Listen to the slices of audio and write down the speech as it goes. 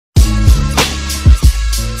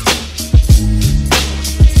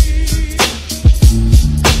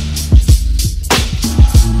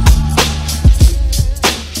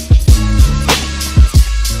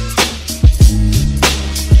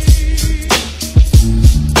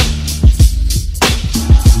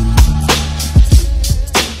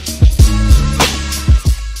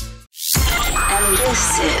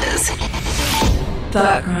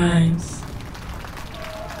Thought Crimes.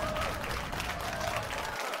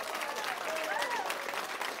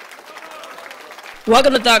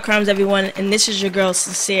 Welcome to Thought Crimes, everyone, and this is your girl,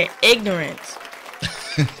 Sincere Ignorance.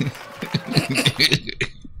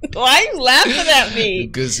 Why are you laughing at me?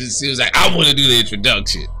 Because it seems like I want to do the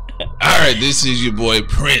introduction. Alright, this is your boy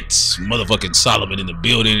Prince, motherfucking Solomon in the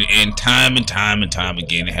building, and time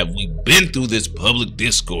again have we been through this public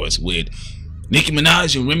discourse with Nicki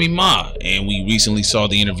Minaj and Remy Ma, and we recently saw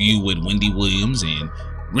the interview with Wendy Williams and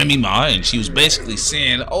Remy Ma, and she was basically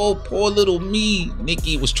saying, oh, poor little me,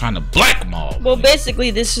 Nicki was trying to blackball. Well, basically,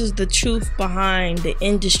 this is the truth behind the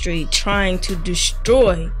industry trying to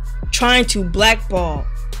destroy, trying to blackball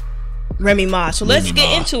Remy Ma. So let's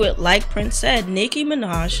get into it. Like Prince said, Nicki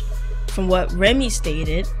Minaj, from what Remy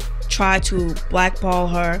stated, tried to blackball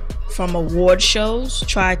her from award shows,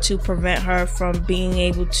 tried to prevent her from being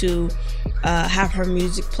able to have her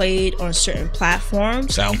music played on certain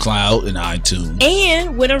platforms, SoundCloud and iTunes,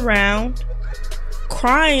 and went around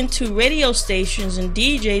crying to radio stations and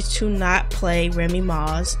DJs to not play Remy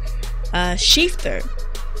Ma's Shether.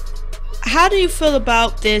 How do you feel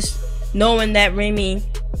about this, knowing that Remy,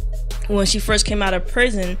 when she first came out of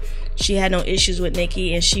prison, she had no issues with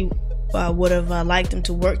Nicki, and she would have liked them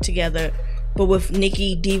to work together, but with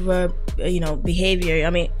Nicki diva, behavior? I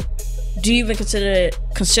mean, do you even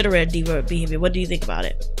consider it diva behavior? What do you think about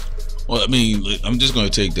it? Well, I mean, I'm just going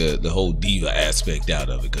to take the whole diva aspect out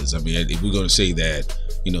of it, because I mean, if we're going to say that,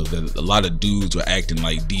 that a lot of dudes were acting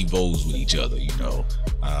like divos with each other,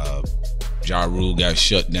 Ja Rule got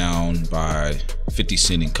shut down by 50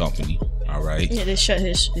 Cent and Company. All right. Yeah, they shut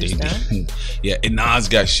his down. Yeah, and Nas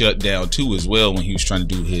got shut down too as well when he was trying to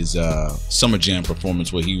do his Summer Jam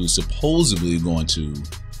performance, where he was supposedly going to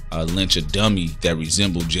lynch a dummy that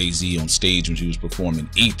resembled Jay-Z on stage when he was performing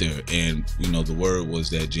Ether, and the word was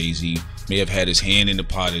that Jay-Z may have had his hand in the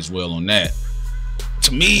pot as well on that.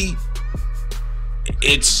 To me,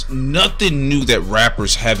 it's nothing new that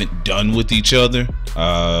rappers haven't done with each other.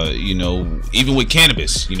 Even with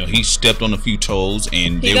Cannabis, he stepped on a few toes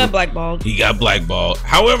and he got blackballed.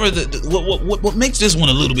 However, what makes this one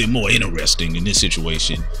a little bit more interesting in this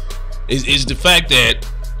situation is the fact that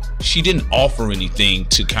she didn't offer anything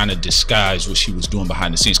to kind of disguise what she was doing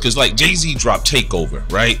behind the scenes. Because like Jay-Z dropped Takeover,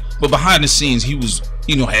 right? But behind the scenes, he was,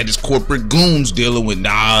 had his corporate goons dealing with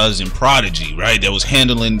Nas and Prodigy, right? That was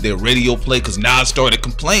handling their radio play, because Nas started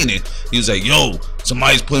complaining. He was like, yo,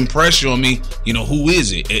 somebody's putting pressure on me. Who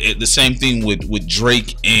is it? The same thing with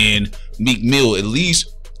Drake and Meek Mill. At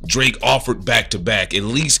least Drake offered back-to-back. At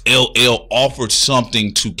least LL offered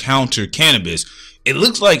something to counter Cannabis. It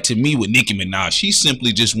looks like to me with Nicki Minaj, she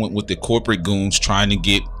simply just went with the corporate goons trying to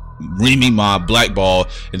get Remy Ma blackball,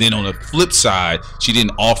 and then on the flip side, she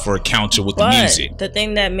didn't offer a counter with the music. The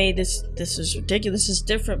thing that made this is ridiculous is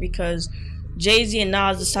different, because Jay-Z and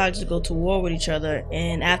Nas decided to go to war with each other,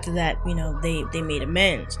 and after that, they made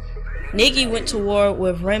amends. Nicki went to war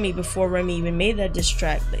with Remy before Remy even made that diss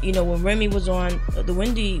track. When Remy was on the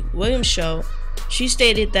Wendy Williams show, she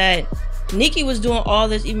stated that Nicki was doing all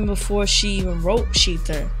this even before she even wrote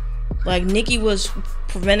Shether. Like, Nicki was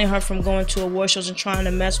preventing her from going to award shows and trying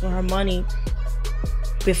to mess with her money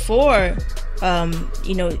before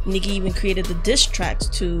Nicki even created the diss tracks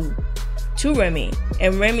to Remy.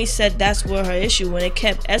 And Remy said that's where her issue, when it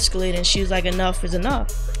kept escalating, she was like, enough is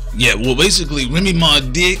enough. Yeah, well, basically Remy Ma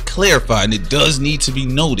did clarify, and it does need to be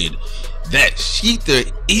noted, that Shether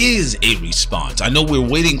is a response. I know we're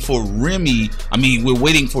waiting for Nicki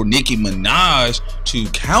Minaj to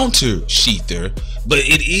counter Shether, but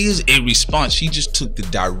it is a response. She just took the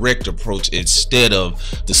direct approach instead of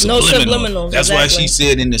the subliminal. No subliminals. That's why she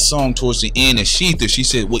said in the song towards the end of Shether, she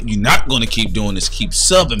said, what you're not going to keep doing is keep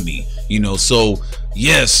subbing me. So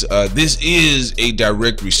yes, this is a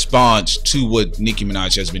direct response to what Nicki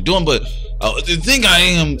Minaj has been doing. But the thing I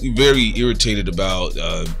am very irritated about,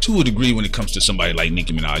 to a degree, when it comes to somebody like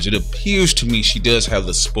Nicki Minaj, it appears to me she does have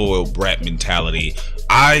the spoiled brat mentality.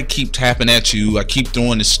 I keep tapping at you, I keep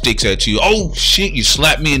throwing the sticks at you. Oh shit, you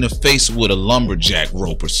slapped me in the face with a lumberjack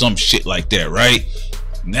rope or some shit like that, right?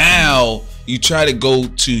 Now you try to go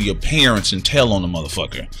to your parents and tell on the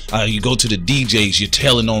motherfucker. You go to the DJs, you're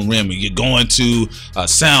telling on Remy. You're going to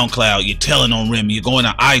SoundCloud, you're telling on Remy. You're going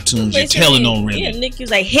to iTunes, you're telling on Remy. Yeah, Nicki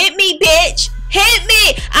was like, hit me, bitch. Hit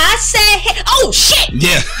me. I said, oh shit.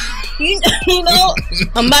 Yeah.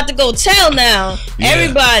 I'm about to go tell now. Yeah.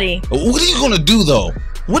 Everybody. What are you gonna do though?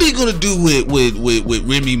 What are you gonna do with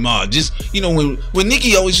Remy Ma? Just when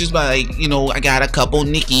Nicki always just like, I got a couple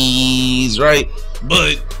Nickies, right?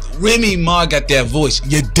 But Remy Ma got that voice.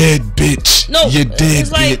 You're dead, bitch. No, you're dead,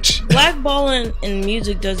 it's like bitch. blackballing in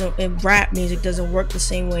music doesn't, in rap music doesn't work the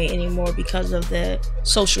same way anymore because of the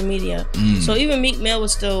social media. So even Meek Mill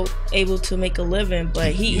was still able to make a living,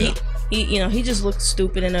 but he you know, he just looked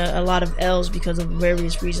stupid in a lot of L's because of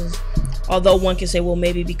various reasons. Although one can say, well,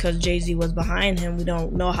 maybe because Jay-Z was behind him, we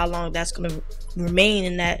don't know how long that's going to remain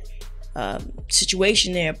in that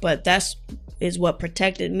situation there. But that's is what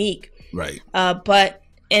protected Meek. Right. But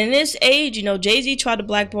in this age, you know, Jay-Z tried to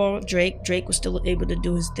blackball Drake. Drake was still able to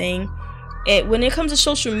do his thing. When it comes to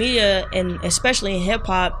social media, and especially in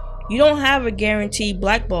hip-hop, you don't have a guaranteed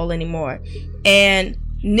blackball anymore. And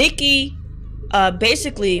Nicki,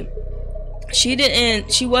 basically, she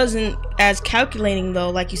wasn't as calculating, though,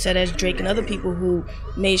 like you said, as Drake and other people who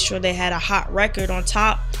made sure they had a hot record on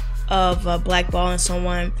top of blackballing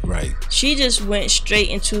someone. Right. She just went straight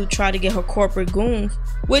into try to get her corporate goons,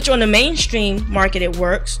 which on the mainstream market it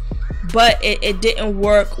works, but it didn't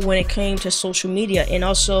work when it came to social media and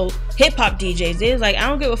also hip-hop DJs. They was like, I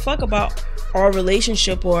don't give a fuck about our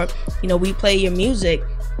relationship, or, you know, we play your music.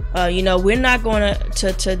 You know, we're not going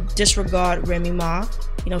to disregard Remy Ma,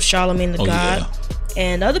 you know, Charlemagne the God,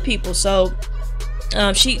 and other people. So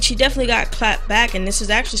she definitely got clapped back, and this is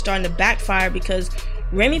actually starting to backfire because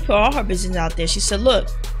Remy put all her business out there. She said, look,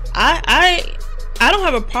 I don't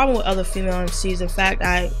have a problem with other female MCs. In fact,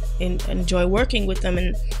 I enjoy working with them,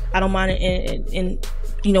 and I don't mind in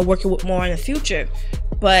you know, working with more in the future.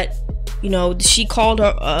 But, you know, she called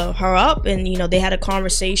her up, and, you know, they had a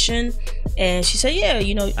conversation, and she said, yeah,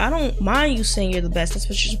 you know, I don't mind you saying you're the best. That's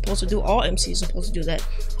what you're supposed to do. All MCs are supposed to do that,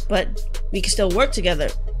 but we can still work together.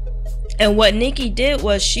 And what Nicki did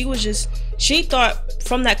was she thought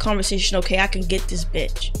from that conversation, okay, I can get this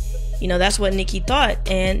bitch. You know, that's what Nicki thought,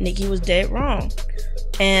 and Nicki was dead wrong.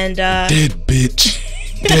 And dead bitch.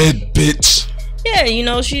 Dead bitch. Yeah, you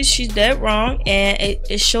know, she's dead wrong, and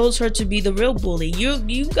it shows her to be the real bully.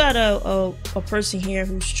 You got a person here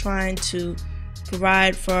who's trying to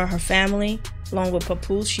provide for her family along with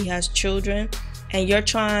Papoose. She has children, and you're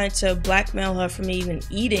trying to blackmail her from even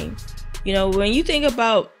eating. You know, when you think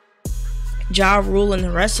about Ja Rule and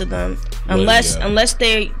the rest of them, unless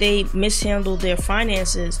they mishandle their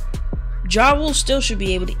finances, Ja Rule still should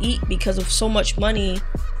be able to eat because of so much money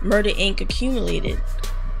Murder Inc. accumulated.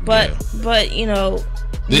 But you know,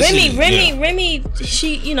 Remy,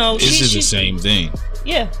 she, you know, she's the same thing.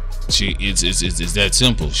 Yeah. It's that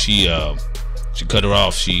simple. She cut her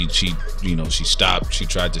off. She you know, she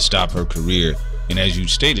tried to stop her career. And as you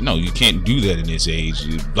stated, no, you can't do that in this age.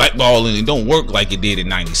 Blackballing, it don't work like it did in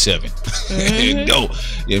 '97. No,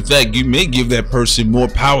 in fact, you may give that person more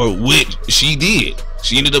power, which she did.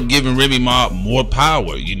 She ended up giving Remy Ma more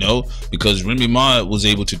power, you know, because Remy Ma was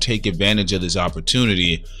able to take advantage of this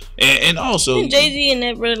opportunity, and also and Jay-Z and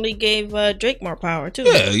that really gave Drake more power too.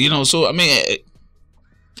 Yeah, you know, so I mean,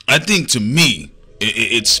 I think to me,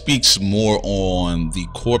 it speaks more on the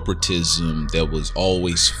corporatism that was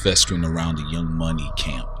always festering around the Young Money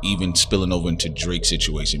camp, even spilling over into Drake's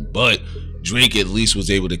situation. But Drake at least was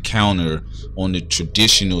able to counter on the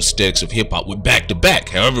traditional aesthetics of hip hop with back to back.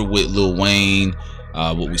 However, with Lil Wayne,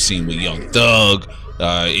 what we've seen with Young Thug,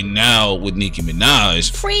 and now with Nicki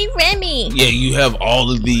Minaj, free Remy. Yeah, you have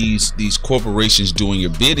all of these corporations doing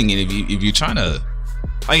your bidding, and if you're trying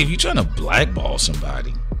to blackball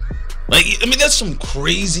somebody. Like, I mean, that's some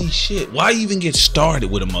crazy shit. Why even get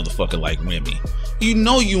started with a motherfucker like Remy? You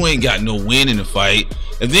know you ain't got no win in the fight.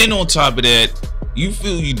 And then on top of that, you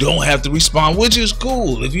feel you don't have to respond, which is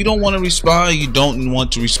cool. If you don't want to respond, you don't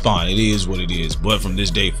want to respond. It is what it is. But from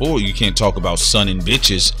this day forward, you can't talk about sunning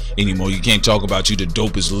bitches anymore. You can't talk about you the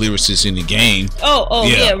dopest lyricist in the game.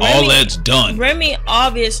 Yeah, Remy, all that's done. Remy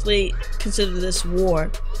obviously considered this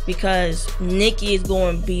war because Nicki is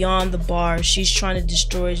going beyond the bar. She's trying to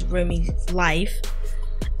destroy Remy's life,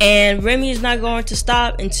 and Remy is not going to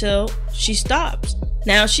stop until she stops.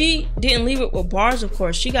 Now, she didn't leave it with bars, of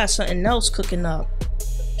course. She got something else cooking up.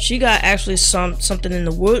 She got actually something in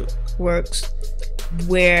the woodworks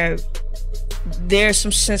where there's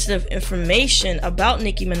some sensitive information about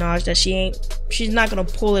Nicki Minaj that she's not gonna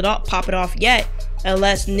pop it off yet,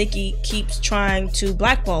 unless Nicki keeps trying to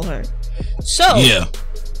blackball her. So yeah,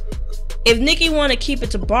 if Nicki want to keep it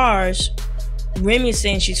to bars, Remy is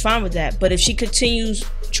saying she's fine with that. But if she continues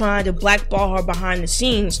trying to blackball her behind the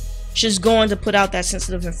scenes, she's going to put out that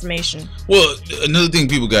sensitive information. Well, another thing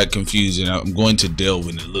people got confused, and I'm going to delve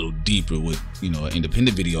in a little deeper with, you know, an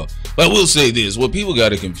independent video. But I will say this: what people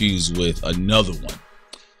got confused with another one.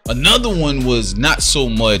 Another one was not so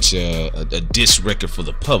much a diss record for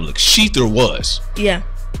the public. Shether was. Yeah.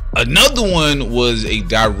 Another one was a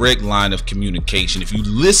direct line of communication. If you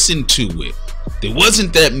listen to it, There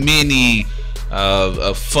wasn't that many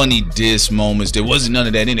funny diss moments. There wasn't none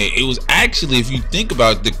of that in it. It was actually, if you think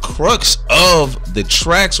about it, the crux of the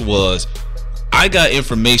tracks was, I got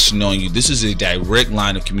information on you. This is a direct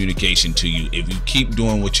line of communication to you. If you keep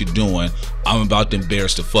doing what you're doing, I'm about to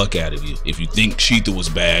embarrass the fuck out of you. If you think Shether was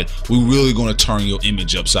bad, we're really gonna turn your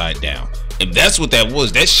image upside down. And that's what that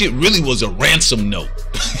was. That shit really was a ransom note.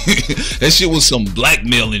 That shit was some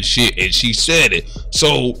blackmailing shit, and she said it.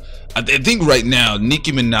 So I think right now,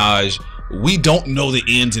 Nicki Minaj, we don't know the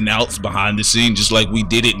ins and outs behind the scene, just like we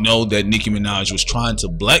didn't know that Nicki Minaj was trying to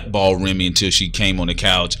blackball Remy until she came on the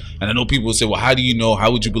couch. And I know people would say, well, how do you know? How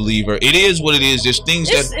would you believe her? It is what it is. There's things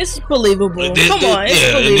it's believable. Come on, it's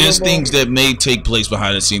believable. And there's things that may take place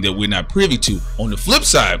behind the scene that we're not privy to. On the flip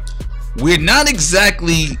side, we're not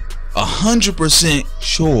exactly 100%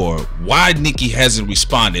 sure why Nicki hasn't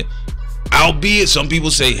responded. Albeit some people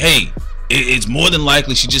say, hey, it's more than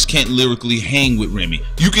likely she just can't lyrically hang with Remy.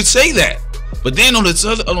 You could say that, but then on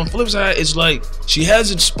the flip side, it's like she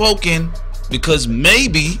hasn't spoken because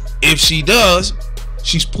maybe if she does,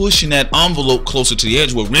 she's pushing that envelope closer to the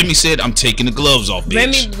edge where Remy said, I'm taking the gloves off,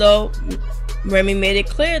 bitch. Remy made it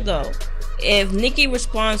clear though, if Nicki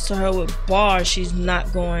responds to her with bars, she's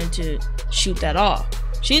not going to shoot that off.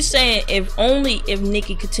 She's saying if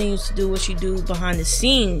Nicki continues to do what she do behind the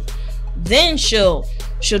scenes, then she'll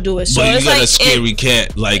do it. So but it's you got like a scary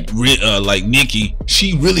cat like Nicki.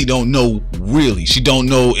 She really don't know. She don't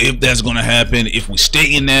know if that's gonna happen, if we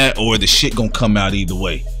stay in that, or the shit gonna come out either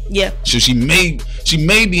way. Yeah. So she may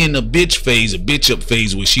be in a bitch up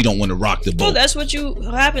phase where she don't want to rock the boat. Well, that's what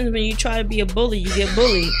happens when you try to be a bully. You get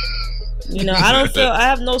bullied. You know, I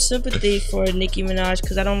have no sympathy for Nicki Minaj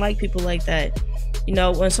because I don't like people like that. You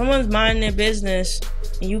know, when someone's minding their business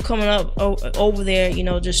and you coming up over there, you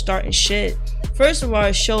know, just starting shit. First of all,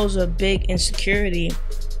 it shows a big insecurity.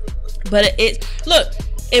 But look,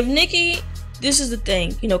 if Nicki, this is the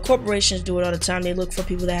thing, you know, corporations do it all the time. They look for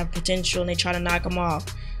people that have potential and they try to knock them off.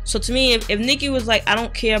 So to me, if Nicki was like, I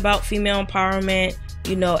don't care about female empowerment,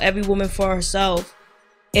 you know, every woman for herself.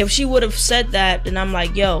 If she would have said that, then I'm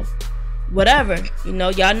like, yo, whatever, you know,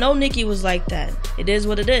 y'all know Nicki was like that. It is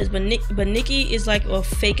what it is. But Nicki is like a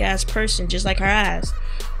fake ass person, just like her ass.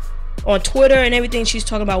 On Twitter and everything, she's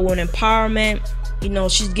talking about women empowerment. You know,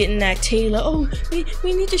 she's getting that Taylor. Oh,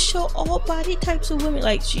 we need to show all body types of women.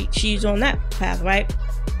 Like she's on that path, right?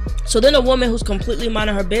 So then a woman who's completely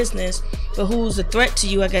minding her business, but who's a threat to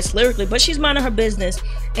you, I guess lyrically, but she's minding her business,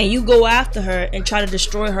 and you go after her and try to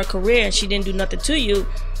destroy her career, and she didn't do nothing to you.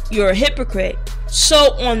 You're a hypocrite.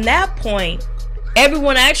 So on that point,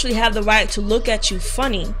 everyone actually have the right to look at you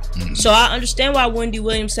funny. So I understand why Wendy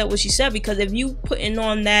Williams said what she said, because if you putting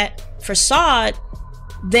on that facade,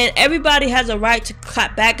 then everybody has a right to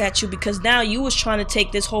clap back at you, because now you was trying to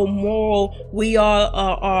take this whole moral, we are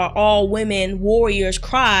all women warriors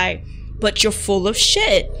cry, but you're full of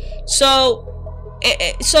shit. So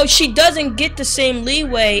she doesn't get the same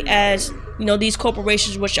leeway as, you know, these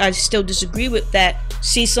corporations, which I still disagree with, that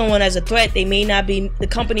see someone as a threat. They may not be, the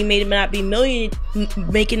company may not be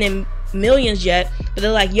making them millions yet, but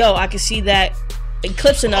they're like, yo, I can see that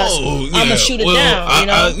eclipsing us. I'm gonna shoot it down.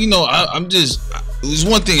 I'm just, there's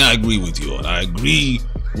one thing I agree with you on. I agree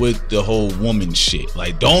with the whole woman shit.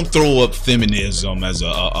 Like, don't throw up feminism as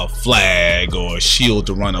a flag or a shield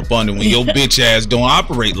to run up under when your bitch ass don't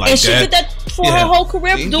operate like that. And she did that for her whole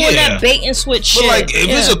career, doing that bait and switch shit. But like, if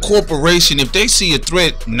it's a corporation, if they see a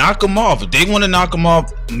threat, knock them off. If they want to knock them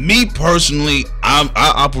off, me personally, I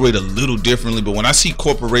operate a little differently. But when I see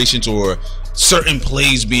corporations or certain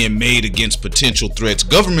plays being made against potential threats,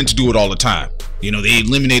 governments do it all the time. You know, they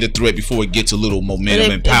eliminate a threat before it gets a little momentum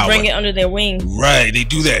and power. They bring it under their wing. Right, they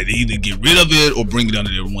do that. They either get rid of it or bring it under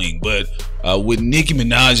their wing. But with Nicki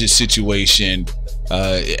Minaj's situation,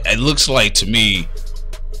 it looks like to me,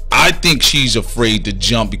 I think she's afraid to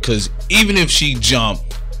jump, because even if she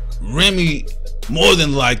jumped, Remy, more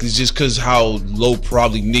than likely, just because how low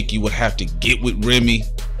probably Nicki would have to get with Remy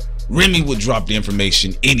would drop the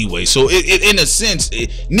information anyway. So in a sense,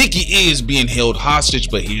 Nicki is being held hostage.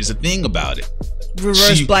 But here's the thing about it.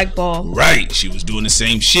 Reverse blackball. Right. She was doing the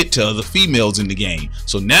same shit to other females in the game.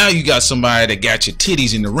 So now you got somebody that got your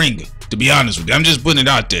titties in the ring. To be honest with you, I'm just putting it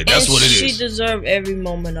out there. That's what it is. She deserved every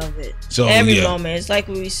moment of it. So every moment. It's like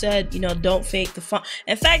what we said, you know, don't fake the fun.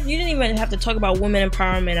 In fact, you didn't even have to talk about women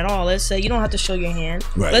empowerment at all. Let's say you don't have to show your hand.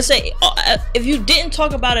 Right. Let's say if you didn't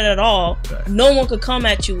talk about it at all, no one could come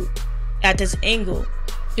at you at this angle.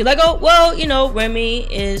 You're like, oh, well, you know,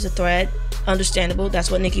 Remy is a threat. Understandable.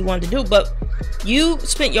 That's what Nicki wanted to do. But you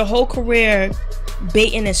spent your whole career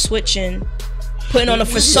baiting and switching putting on a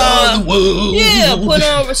facade. Yeah, putting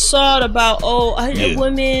on a facade about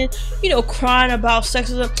women, you know, crying about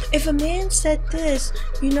sexism. If a man said this,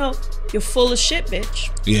 you know, you're full of shit, bitch.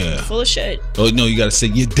 Yeah, you're full of shit. Oh no, you gotta say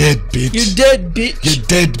you're dead, bitch. You're dead, bitch. You're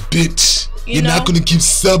dead, bitch. You're know? Not gonna keep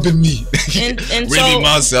subbing me. And Remy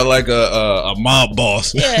Ma sound like a mob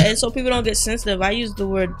boss. Yeah, and so people don't get sensitive. I use the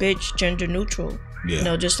word bitch gender neutral. Yeah. You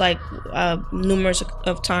know, just like numerous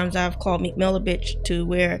of times I've called Meek Mill a bitch, to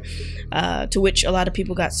which a lot of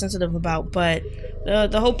people got sensitive about. But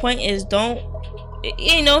the whole point is, don't,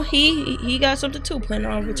 you know, he got something too, putting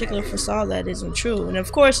on a particular facade that isn't true. And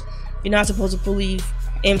of course, you're not supposed to believe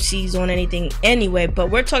MCs on anything anyway,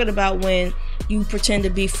 but we're talking about when you pretend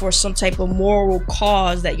to be for some type of moral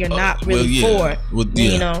cause that you're not really for. Well,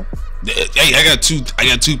 you know. Hey, I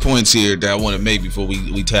got 2 points here that I want to make before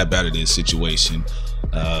we tap out of this situation.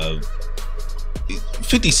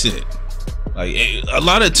 50 Cent. Like, a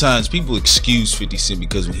lot of times people excuse 50 Cent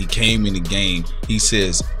because when he came in the game, he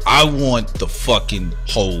says, I want the fucking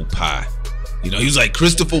whole pie. You know, he was like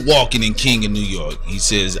Christopher Walken in King of New York. He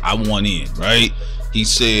says, I want in, right? He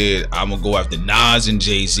said, I'm gonna go after Nas and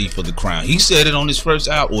Jay-Z for the crown. He said it on his first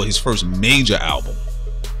album, or his first major album.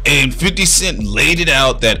 And 50 Cent laid it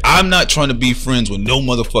out that I'm not trying to be friends with no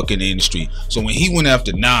motherfucking industry. So when he went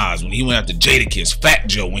after Nas, when he went after Jadakiss, Fat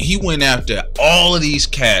Joe, when he went after all of these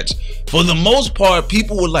cats, for the most part,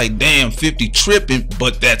 people were like, damn, 50 tripping,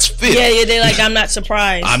 but that's 50. Yeah, they're like, I'm not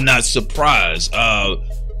surprised. I'm not surprised.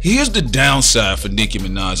 Here's the downside for Nicki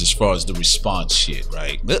Minaj as far as the response shit,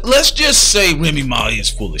 right? Let's just say Remy Ma is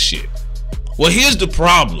full of shit. Well, here's the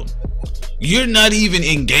problem. You're not even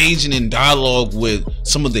engaging in dialogue with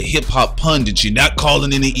some of the hip-hop pundits. You're not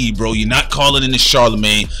calling in the Ebro. You're not calling in the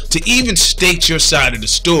Charlemagne to even state your side of the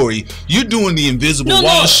story. You're doing the invisible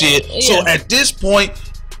wall shit. Yeah. So at this point,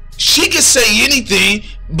 she can say anything,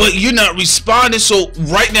 but you're not responding. So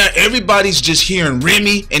right now, everybody's just hearing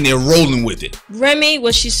Remy and they're rolling with it. Remy,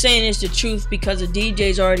 what she's saying is the truth, because the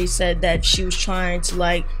DJs already said that she was trying to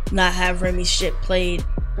like not have Remy's shit played,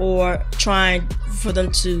 or trying for them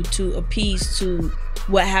to appease to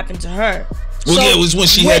what happened to her. Well, so, yeah, it was when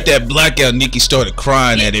she had that blackout, Nicki started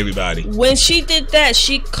crying at everybody. When she did that,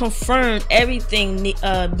 she confirmed everything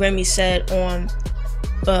Remy said on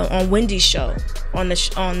Wendy's show, on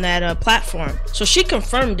that platform. So she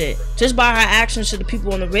confirmed it just by her actions to the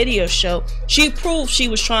people on the radio show. She proved she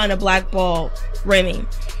was trying to blackball Remy.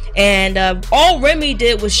 And all Remy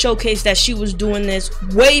did was showcase that she was doing this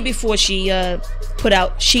way before she put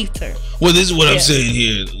out Shether. Well, this is what I'm saying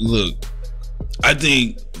here. Look, I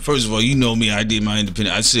think, first of all, you know me, I did my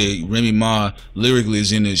independent. I said Remy Ma lyrically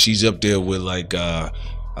is in it. She's up there with like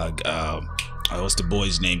what's the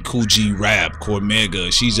boy's name? Cool G Rap,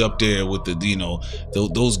 Cormega. She's up there with the, you know,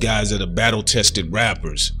 those guys that are battle tested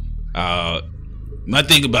rappers. My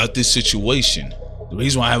thing about this situation, the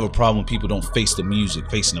reason why I have a problem when people don't face the music,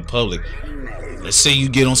 facing the public. Let's say you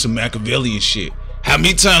get on some Machiavellian shit. How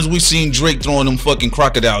many times we seen Drake throwing them fucking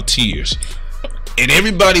crocodile tears? And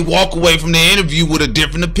everybody walk away from the interview with a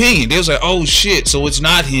different opinion. They was like, oh shit, so it's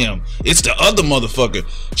not him, it's the other motherfucker.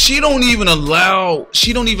 She don't even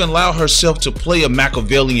allow herself to play a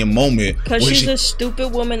Machiavellian moment. Because she's a stupid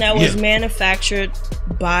woman that was manufactured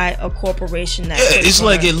by a corporation that it's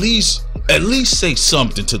like at least say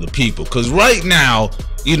something to the people. Because right now,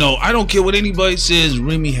 you know, I don't care what anybody says,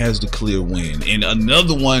 Remy has the clear win. And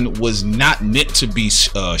another one was not meant to be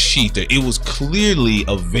Shether. It was clearly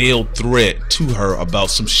a veiled threat to her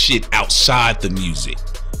about some shit outside the music.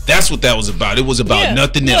 That's what that was about. It was about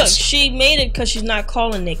nothing else. She made it because she's not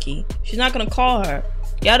calling Nicki. She's not gonna call her.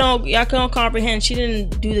 Y'all don't comprehend. She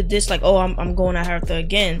didn't do the diss like, oh, I'm going at her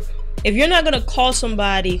again. If you're not gonna call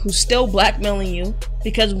somebody who's still blackmailing you,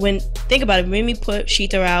 because think about it, Remy put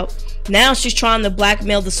Shether out. Now she's trying to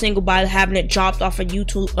blackmail the single by having it dropped off of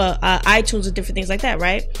YouTube, iTunes, and different things like that,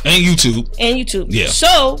 right? And YouTube. Yeah.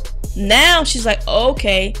 So now she's like,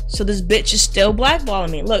 okay, so this bitch is still blackballing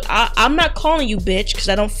me. Look, I'm not calling you bitch because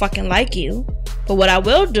I don't fucking like you. But what I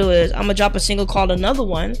will do is I'm gonna drop a single called Another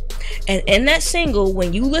One, and in that single,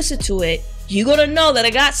 when you listen to it, you're gonna know that I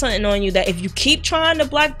got something on you, that if you keep trying to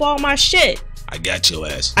blackball my shit, I got your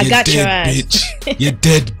ass. I got your ass. Bitch. You're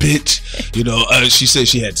dead, bitch. You know, she said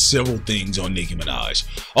she had several things on Nicki Minaj.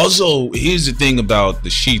 Also, here's the thing about the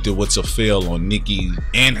Shether, what's a fail on Nicki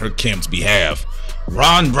and her Kim's behalf.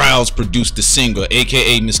 Ron Browse produced the singer,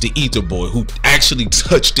 aka Mr. Ether Boy, who actually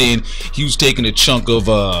touched in. He was taking a chunk of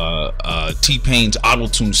T-Pain's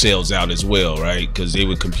auto-tune sales out as well, right? Because they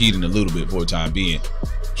were competing a little bit for the time being.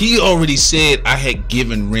 He already said I had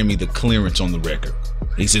given Remy the clearance on the record.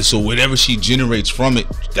 He said, so whatever she generates from it,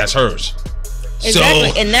 that's hers.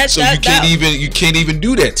 Exactly, and that's so you can't even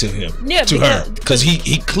do that to him. Yeah, to her because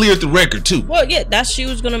he cleared the record too. Well, yeah,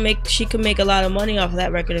 she could make a lot of money off of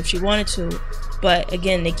that record if she wanted to, but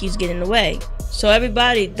again, Nicki's getting in the way. So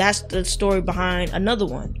everybody, that's the story behind another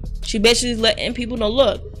one. She basically letting people know,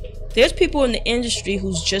 look, there's people in the industry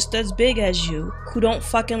who's just as big as you who don't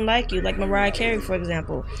fucking like you, like Mariah Carey, for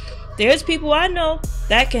example. There's people I know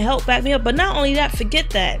that can help back me up, but not only that, forget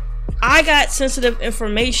that. I got sensitive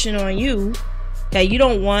information on you that you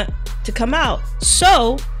don't want to come out.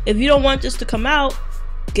 So, if you don't want this to come out,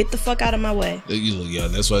 get the fuck out of my way. Yeah,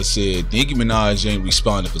 that's why I said Nicki Minaj ain't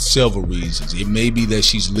responding for several reasons. It may be that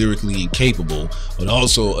she's lyrically incapable, but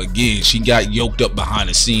also, again, she got yoked up behind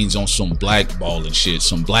the scenes on some blackballing shit,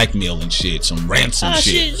 some blackmailing shit, some ransom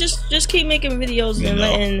shit. Just keep making videos and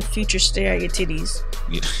letting Future stare at your titties.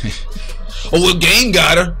 Yeah. Oh, well, Gang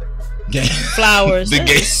got her. Flowers.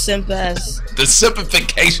 The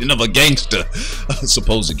simplification of a gangster,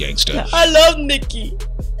 supposed gangster. I love Nicki.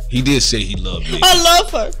 He did say he loved Nicki. I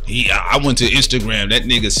love her. I went to Instagram. That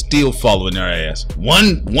nigga still following her ass.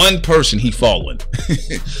 One person he following.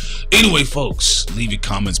 Anyway, folks, leave your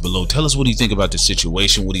comments below. Tell us what do you think about the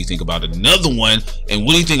situation. What do you think about another one? And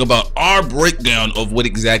what do you think about our breakdown of what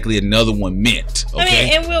exactly another one meant? Okay? I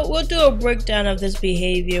mean, and we'll do a breakdown of this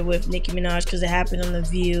behavior with Nicki Minaj because it happened on The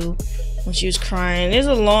View when she was crying. There's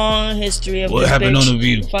a long history of what happened on The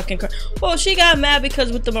View. Fucking crying. Well, she got mad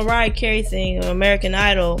because with the Mariah Carey thing, American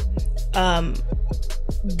Idol,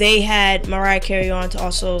 they had Mariah Carey on to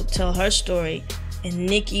also tell her story. And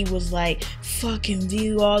Nicki was like, fucking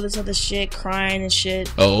View, all this other shit, crying and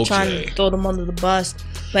shit. Oh, okay. Trying to throw them under the bus.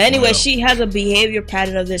 But anyway, she has a behavior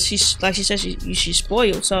pattern of this. She's, like she said, she's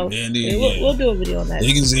spoiled. So we'll do a video on that.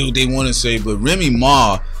 They can say what they want to say, but Remy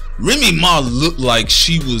Ma looked like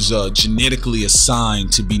she was genetically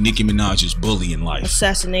assigned to be Nicki Minaj's bully in life.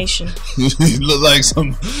 Assassination. Looked like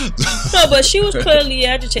some. No, but she was clearly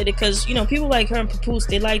agitated because people like her and Papoose,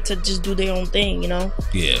 they like to just do their own thing,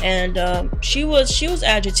 Yeah. And she was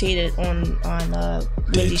agitated on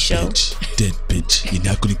Wendy's show. Dead bitch. You're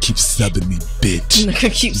not gonna keep subbing me, bitch. You're not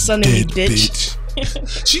gonna keep sunning me, bitch.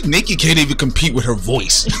 Nicki can't even compete with her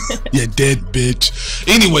voice. Yeah, dead bitch.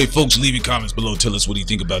 Anyway, folks, leave your comments below. Tell us what do you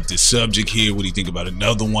think about this subject here. What do you think about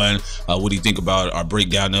another one? What do you think about our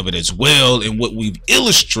breakdown of it as well, and what we've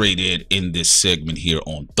illustrated in this segment here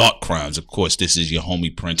on Thought Crimes. Of course, this is your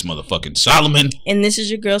homie Prince motherfucking Solomon, and this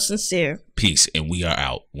is your girl Sincere. Peace, and we are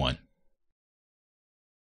out. One.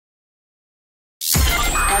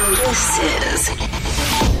 And this is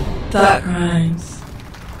Thought Crimes.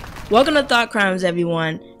 Welcome to Thought Crimes,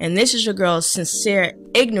 everyone, and this is your girl Sincere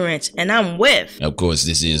Ignorance, and I'm with, of course,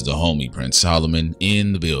 this is the homie Prince Solomon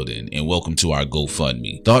in the building, and welcome to our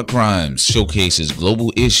GoFundMe. Thought Crimes showcases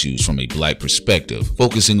global issues from a black perspective,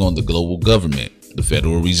 focusing on the global government, the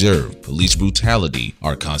Federal Reserve, police brutality,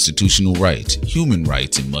 our constitutional rights, human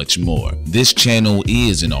rights, and much more. This channel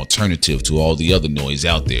is an alternative to all the other noise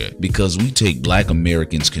out there because we take black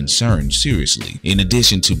Americans' concerns seriously, in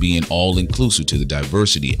addition to being all-inclusive to the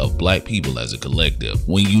diversity of black people as a collective.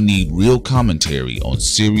 When you need real commentary on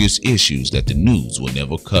serious issues that the news will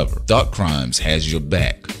never cover, Thought Crimes has your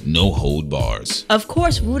back. No hold bars. Of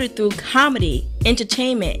course, rooted through comedy,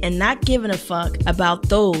 entertainment, and not giving a fuck about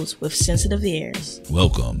those with sensitive ears.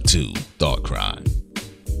 Welcome to Thought Crime.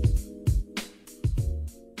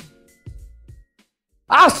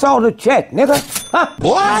 I saw the check, nigga. Huh?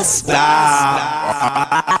 What's that?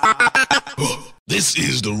 This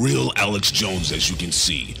is the real Alex Jones, as you can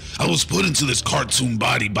see. I was put into this cartoon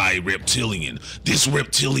body by a reptilian. This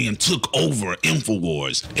reptilian took over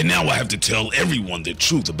InfoWars, and now I have to tell everyone the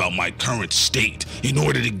truth about my current state in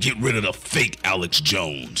order to get rid of the fake Alex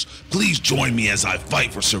Jones. Please join me as I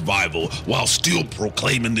fight for survival while still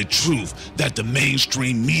proclaiming the truth that the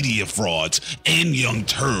mainstream media frauds and young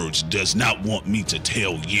turds does not want me to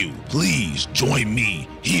tell you. Please join me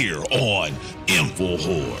here on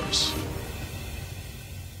InfoWars.